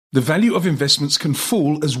The value of investments can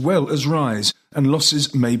fall as well as rise, and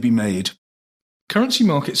losses may be made. Currency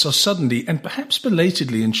markets are suddenly and perhaps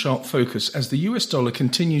belatedly in sharp focus as the US dollar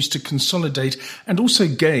continues to consolidate and also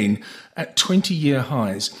gain at 20-year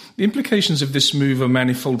highs. The implications of this move are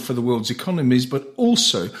manifold for the world's economies, but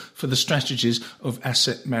also for the strategies of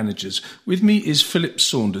asset managers. With me is Philip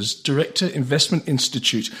Saunders, Director, Investment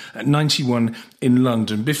Institute at 91 in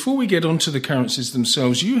London. Before we get on to the currencies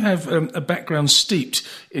themselves, you have a background steeped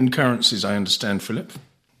in currencies, I understand, Philip.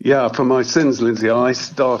 Yeah, for my sins, Lindsay, I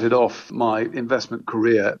started off my investment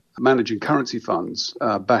career managing currency funds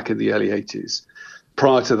back in the early 80s.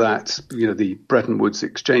 Prior to that, the Bretton Woods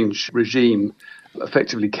exchange regime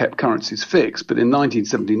effectively kept currencies fixed. But in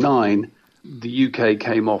 1979, the UK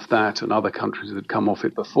came off that and other countries had come off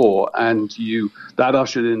it before. And that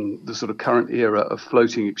ushered in the sort of current era of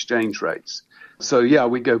floating exchange rates. So, yeah,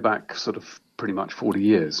 we go back sort of pretty much 40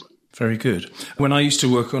 years. Very good. When I used to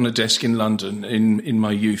work on a desk in London in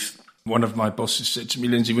my youth, one of my bosses said to me,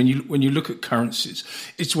 Lindsay, when you look at currencies,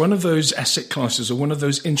 it's one of those asset classes or one of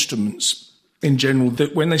those instruments in general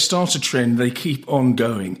that when they start a trend, they keep on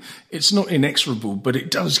going. It's not inexorable, but it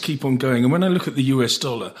does keep on going. And when I look at the US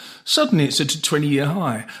dollar, suddenly it's at a 20-year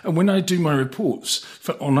high. And when I do my reports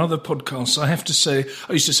on other podcasts, I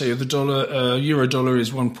used to say the euro dollar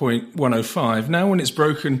is 1.105. Now when it's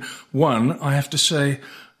broken one, I have to say,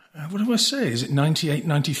 what do I say? Is it 98,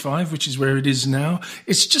 95, which is where it is now?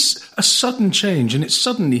 It's just a sudden change, and it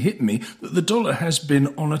suddenly hit me that the dollar has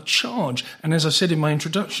been on a charge. And as I said in my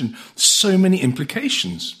introduction, so many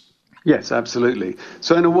implications. Yes, absolutely.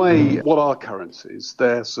 So in a way, what are currencies?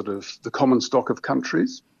 They're sort of the common stock of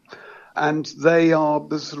countries. And they are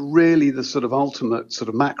really the sort of ultimate sort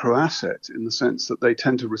of macro asset in the sense that they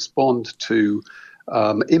tend to respond to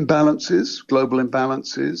imbalances, global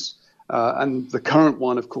imbalances. And the current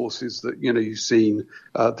one, of course, is that, you've seen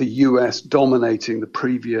the US dominating the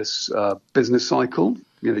previous business cycle,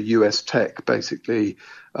 US tech basically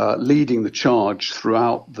leading the charge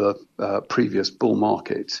throughout the previous bull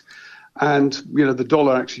market. And, the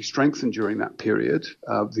dollar actually strengthened during that period.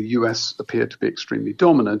 The US appeared to be extremely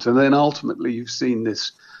dominant. And then ultimately you've seen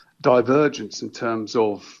this divergence in terms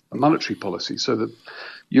of monetary policy. So the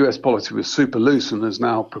US policy was super loose and has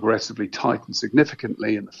now progressively tightened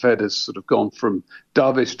significantly, and the Fed has sort of gone from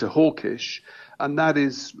dovish to hawkish. And that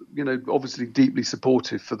is, obviously deeply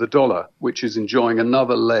supportive for the dollar, which is enjoying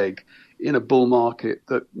another leg in a bull market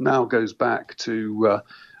that now goes back to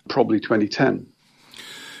probably 2010.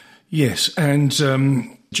 Yes, and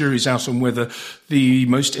jury's out on whether the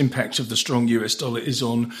most impact of the strong US dollar is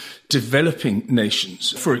on developing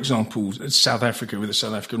nations, for example, South Africa with the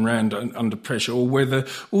South African rand under pressure, or whether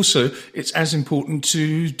also it's as important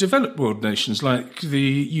to developed world nations like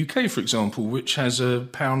the UK, for example, which has a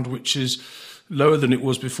pound which is lower than it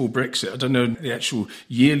was before Brexit. I don't know the actual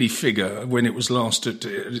yearly figure when it was last at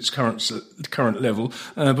its current level,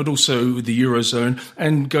 but also the Eurozone.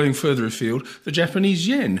 And going further afield, the Japanese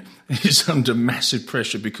yen is under massive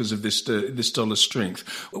pressure because of this dollar strength.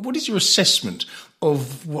 What is your assessment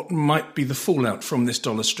of what might be the fallout from this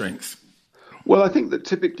dollar strength? Well, I think that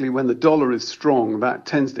typically when the dollar is strong, that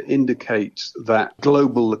tends to indicate that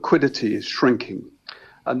global liquidity is shrinking.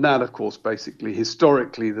 And that, of course, basically,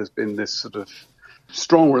 historically, there's been this sort of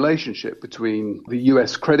strong relationship between the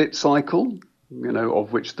US credit cycle,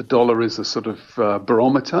 of which the dollar is a sort of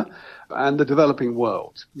barometer, and the developing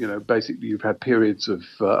world. Basically, you've had periods of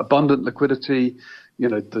abundant liquidity.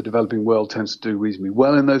 The developing world tends to do reasonably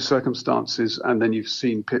well in those circumstances. And then you've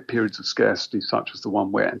seen periods of scarcity, such as the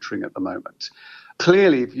one we're entering at the moment.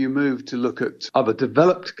 Clearly, if you move to look at other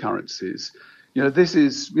developed currencies, this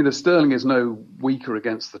is, sterling is no weaker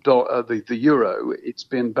against the euro. It's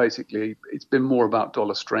been more about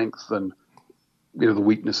dollar strength than, the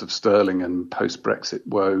weakness of sterling and post-Brexit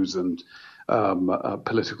woes and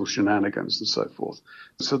political shenanigans and so forth.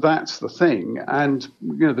 So that's the thing. And,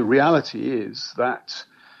 the reality is that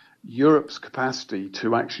Europe's capacity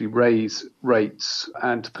to actually raise rates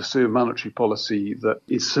and to pursue a monetary policy that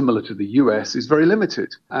is similar to the US is very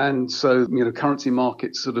limited. And so, currency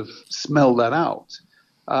markets sort of smell that out.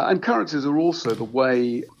 And currencies are also the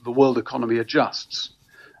way the world economy adjusts.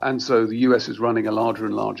 And so the US is running a larger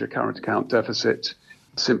and larger current account deficit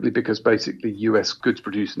simply because basically US goods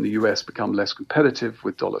produced in the US become less competitive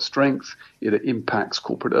with dollar strength. It impacts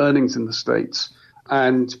corporate earnings in the States.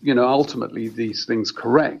 And, ultimately these things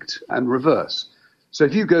correct and reverse. So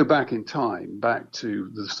if you go back in time, back to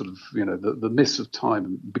the sort of, the mists of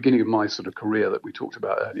time, beginning of my sort of career that we talked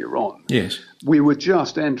about earlier on, yes, we were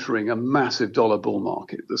just entering a massive dollar bull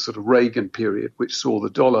market, the sort of Reagan period, which saw the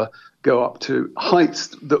dollar go up to heights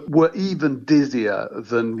that were even dizzier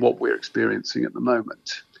than what we're experiencing at the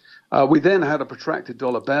moment. We then had a protracted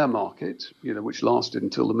dollar bear market, which lasted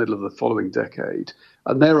until the middle of the following decade.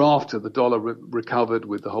 And thereafter, the dollar recovered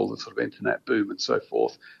with the whole sort of internet boom and so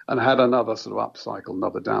forth, and had another sort of up cycle,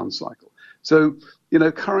 another down cycle. So,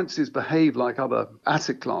 currencies behave like other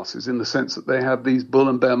asset classes in the sense that they have these bull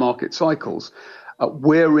and bear market cycles.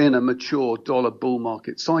 We're in a mature dollar bull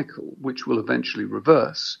market cycle, which will eventually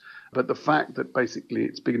reverse. But the fact that basically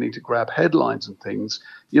it's beginning to grab headlines and things,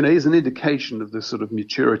 is an indication of the sort of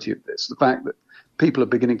maturity of this. The fact that people are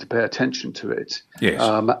beginning to pay attention to it. Yes.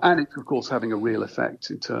 And it's, of course, having a real effect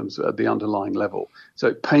in terms of the underlying level.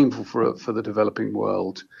 So painful for the developing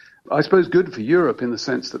world. I suppose good for Europe in the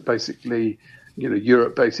sense that basically,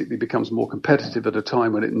 Europe basically becomes more competitive at a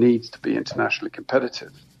time when it needs to be internationally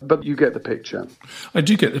competitive. But you get the picture. I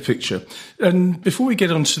do get the picture. And before we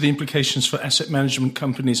get on to the implications for asset management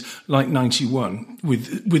companies like 91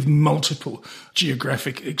 with multiple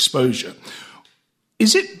geographic exposure,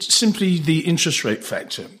 is it simply the interest rate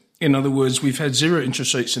factor? In other words, we've had zero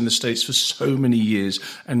interest rates in the States for so many years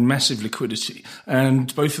and massive liquidity.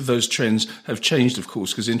 And both of those trends have changed, of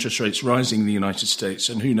course, because interest rates rising in the United States,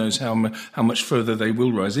 and who knows how much further they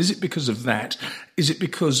will rise. Is it because of that? Is it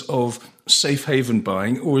because of safe haven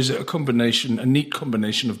buying? Or is it a neat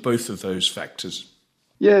combination of both of those factors?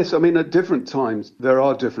 Yes, I mean, at different times, there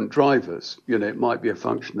are different drivers. It might be a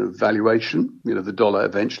function of valuation. The dollar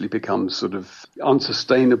eventually becomes sort of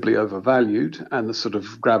unsustainably overvalued and the sort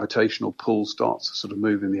of gravitational pull starts to sort of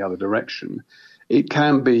move in the other direction. It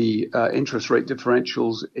can be interest rate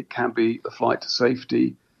differentials. It can be the flight to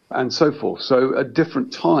safety and so forth. So at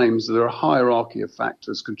different times, there are a hierarchy of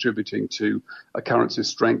factors contributing to a currency's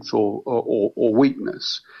strength or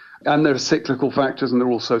weakness. And there are cyclical factors and there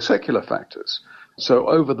are also secular factors. So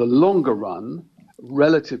over the longer run,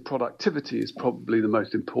 relative productivity is probably the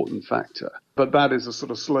most important factor. But that is a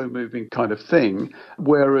sort of slow-moving kind of thing,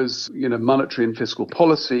 whereas, monetary and fiscal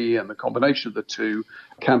policy and the combination of the two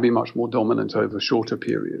can be much more dominant over shorter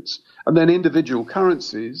periods. And then individual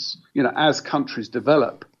currencies, as countries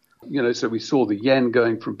develop, so we saw the yen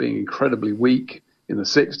going from being incredibly weak in the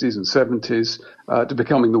 60s and 70s to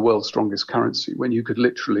becoming the world's strongest currency, when you could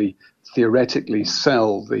literally theoretically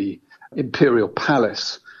sell the imperial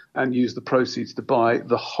palace and use the proceeds to buy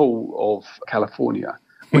the whole of California,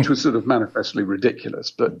 which was sort of manifestly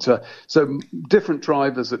ridiculous. But so different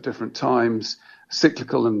drivers at different times,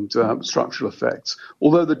 cyclical and structural effects.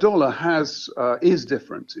 Although the dollar is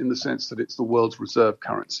different in the sense that it's the world's reserve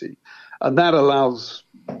currency. And that allows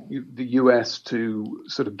the US to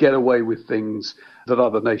sort of get away with things that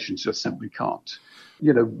other nations just simply can't.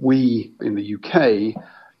 We in the UK,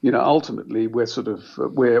 ultimately,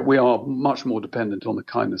 we are much more dependent on the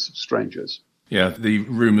kindness of strangers. Yeah, the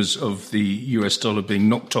rumours of the US dollar being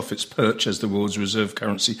knocked off its perch as the world's reserve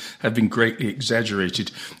currency have been greatly exaggerated,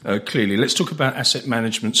 clearly. Let's talk about asset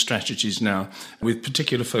management strategies now, with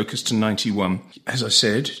particular focus to 91. As I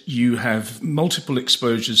said, you have multiple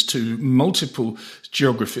exposures to multiple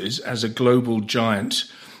geographies as a global giant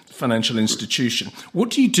financial institution.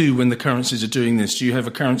 What do you do when the currencies are doing this? Do you have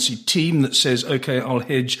a currency team that says, okay, I'll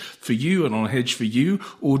hedge for you and I'll hedge for you?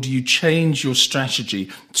 Or do you change your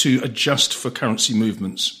strategy to adjust for currency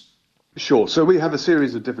movements? Sure. So we have a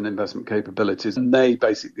series of different investment capabilities, and they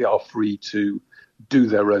basically are free to do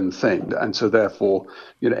their own thing. And so therefore,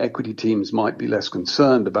 equity teams might be less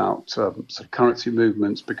concerned about sort of currency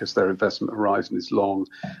movements because their investment horizon is long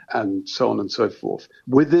and so on and so forth.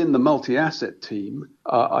 Within the multi-asset team,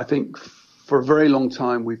 I think for a very long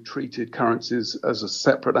time, we've treated currencies as a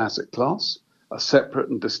separate asset class, a separate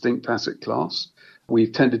and distinct asset class.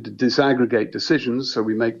 We've tended to disaggregate decisions. So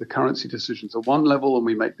we make the currency decisions at one level and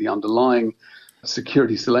we make the underlying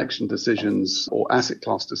security selection decisions or asset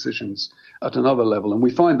class decisions at another level. And we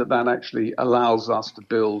find that actually allows us to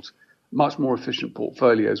build much more efficient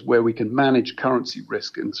portfolios where we can manage currency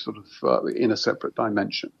risk in sort of in a separate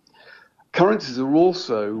dimension. Currencies are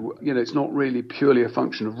also, it's not really purely a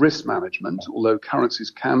function of risk management, although currencies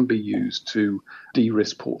can be used to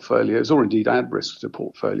de-risk portfolios or indeed add risk to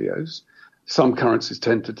portfolios. Some currencies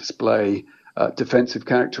tend to display defensive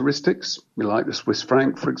characteristics, like the Swiss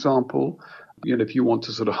franc, for example. If you want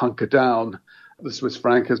to sort of hunker down, the Swiss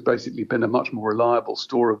franc has basically been a much more reliable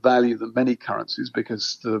store of value than many currencies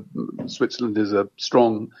because Switzerland is a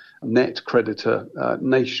strong net creditor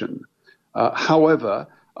nation. However,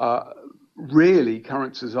 really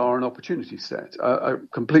currencies are an opportunity set, a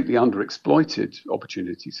completely underexploited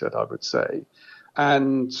opportunity set, I would say.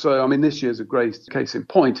 And so, I mean, this year's a great case in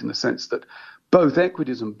point in the sense that both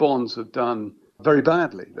equities and bonds have done very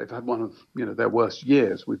badly. They've had one of their worst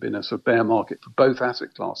years. We've been a sort of bear market for both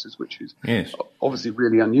asset classes, which is obviously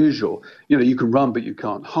really unusual. You can run, but you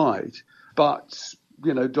can't hide. But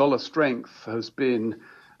dollar strength has been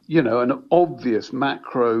an obvious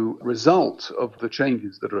macro result of the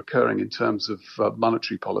changes that are occurring in terms of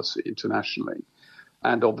monetary policy internationally.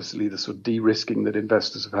 And obviously the sort of de-risking that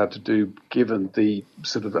investors have had to do given the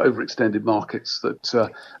sort of overextended markets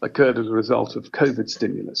that occurred as a result of COVID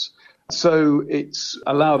stimulus. So it's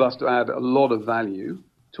allowed us to add a lot of value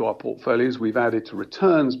to our portfolios. We've added to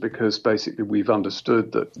returns because basically we've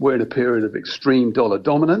understood that we're in a period of extreme dollar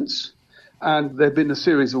dominance. And there have been a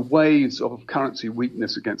series of waves of currency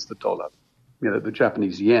weakness against the dollar. The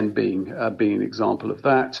Japanese yen being an example of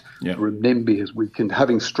that. Yeah. The renminbi has weakened,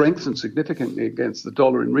 having strengthened significantly against the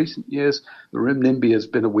dollar in recent years. The renminbi has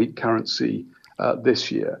been a weak currency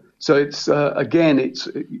this year. So it's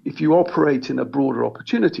if you operate in a broader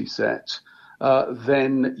opportunity set,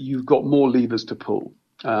 then you've got more levers to pull.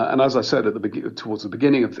 And as I said towards the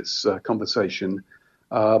beginning of this conversation,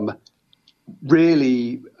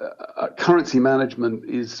 really, currency management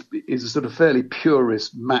is a sort of fairly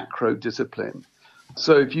purist macro discipline.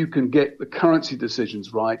 So if you can get the currency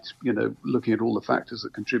decisions right, looking at all the factors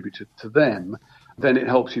that contributed to them, then it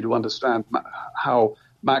helps you to understand how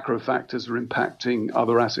macro factors are impacting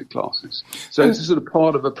other asset classes. So it's a sort of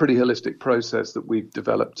part of a pretty holistic process that we've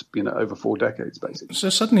developed, over 4 decades, basically. So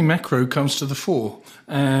suddenly macro comes to the fore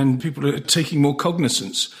and people are taking more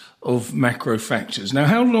cognizance of macro factors. Now,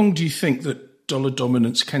 how long do you think that dollar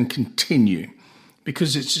dominance can continue?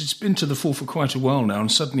 Because it's been to the fore for quite a while now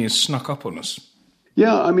and suddenly it's snuck up on us.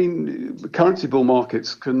 Yeah, I mean, currency bull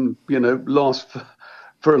markets can, last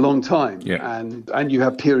for a long time. Yeah. And you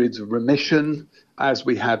have periods of remission, as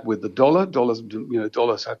we had with the dollar.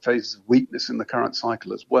 Dollars had phases of weakness in the current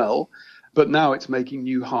cycle as well. But now it's making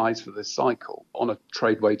new highs for this cycle on a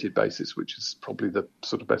trade-weighted basis, which is probably the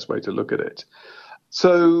sort of best way to look at it.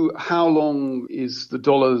 So how long is the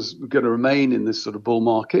dollars going to remain in this sort of bull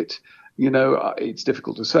market? It's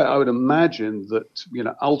difficult to say. I would imagine that,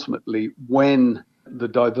 ultimately when the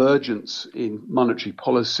divergence in monetary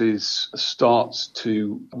policies starts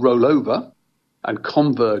to roll over and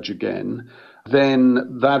converge again,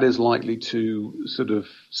 then that is likely to sort of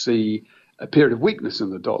see a period of weakness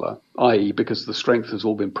in the dollar, i.e. because the strength has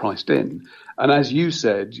all been priced in. And as you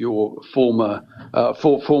said, your former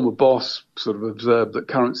boss sort of observed that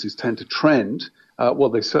currencies tend to trend. Well,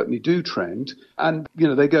 they certainly do trend. And,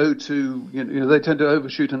 they go to, they tend to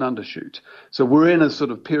overshoot and undershoot. So we're in a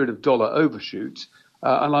sort of period of dollar overshoot.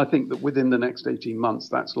 And I think that within the next 18 months,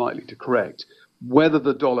 that's likely to correct. Whether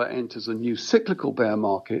the dollar enters a new cyclical bear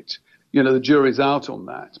market, the jury's out on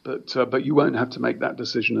that, but you won't have to make that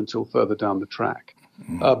decision until further down the track.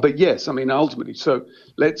 But yes, I mean, ultimately, so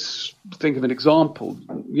let's think of an example.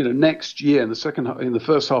 Next year, in the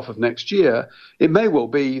first half of next year, it may well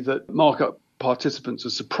be that market participants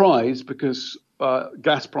are surprised because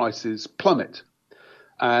gas prices plummet.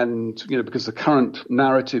 And, because the current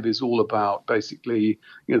narrative is all about basically,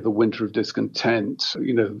 the winter of discontent,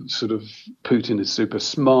 sort of Putin is super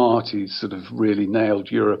smart. He's sort of really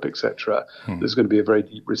nailed Europe, etc. There's going to be a very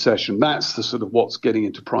deep recession. That's the sort of what's getting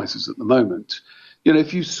into prices at the moment.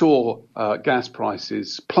 If you saw gas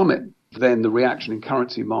prices plummet, then the reaction in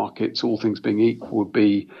currency markets, all things being equal, would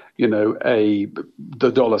be,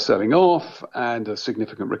 the dollar selling off and a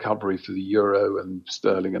significant recovery for the euro and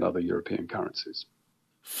sterling and other European currencies.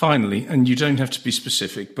 Finally, and you don't have to be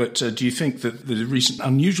specific, but do you think that the recent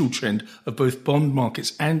unusual trend of both bond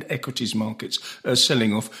markets and equities markets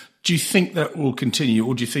selling off, do you think that will continue,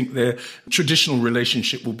 or do you think their traditional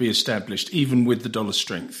relationship will be established even with the dollar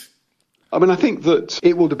strength? I mean, I think that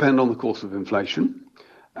it will depend on the course of inflation.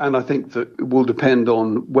 And I think that it will depend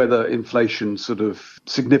on whether inflation sort of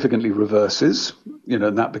significantly reverses,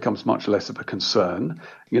 and that becomes much less of a concern,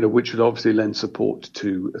 which would obviously lend support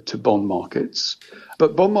to bond markets.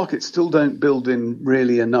 But bond markets still don't build in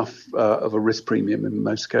really enough of a risk premium in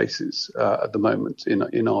most cases at the moment,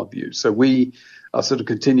 in our view. So we are sort of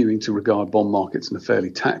continuing to regard bond markets in a fairly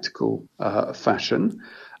tactical fashion.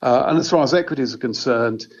 And as far as equities are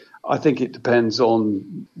concerned, I think it depends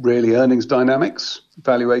on really earnings dynamics.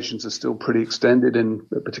 Valuations are still pretty extended,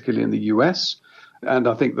 particularly in the US. And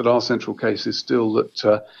I think that our central case is still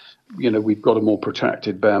that, we've got a more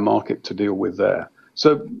protracted bear market to deal with there.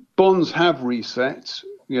 So bonds have reset,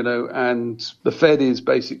 and the Fed is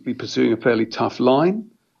basically pursuing a fairly tough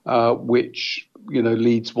line, which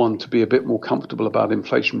leads one to be a bit more comfortable about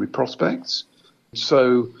inflationary prospects.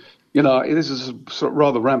 So, this is a sort of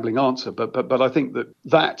rather rambling answer, but I think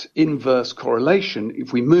that inverse correlation,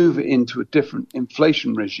 if we move into a different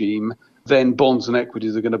inflation regime, then bonds and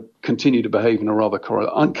equities are going to continue to behave in a rather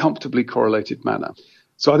uncomfortably correlated manner.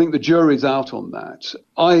 So I think the jury's out on that.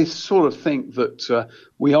 I sort of think that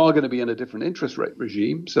we are going to be in a different interest rate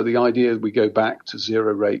regime. So the idea that we go back to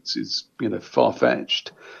zero rates is,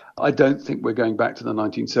 far-fetched. I don't think we're going back to the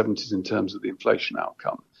 1970s in terms of the inflation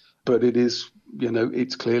outcome. But it is,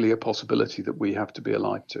 it's clearly a possibility that we have to be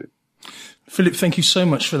alive to. Philip, thank you so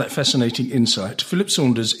much for that fascinating insight. Philip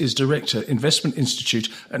Saunders is Director, Investment Institute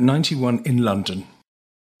at 91 in London.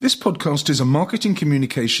 This podcast is a marketing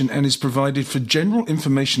communication and is provided for general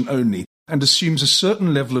information only and assumes a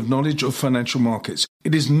certain level of knowledge of financial markets.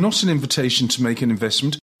 It is not an invitation to make an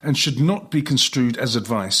investment and should not be construed as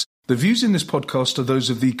advice. The views in this podcast are those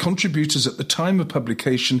of the contributors at the time of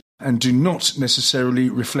publication and do not necessarily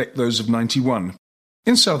reflect those of 91.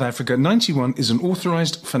 In South Africa, 91 is an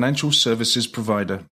authorised financial services provider.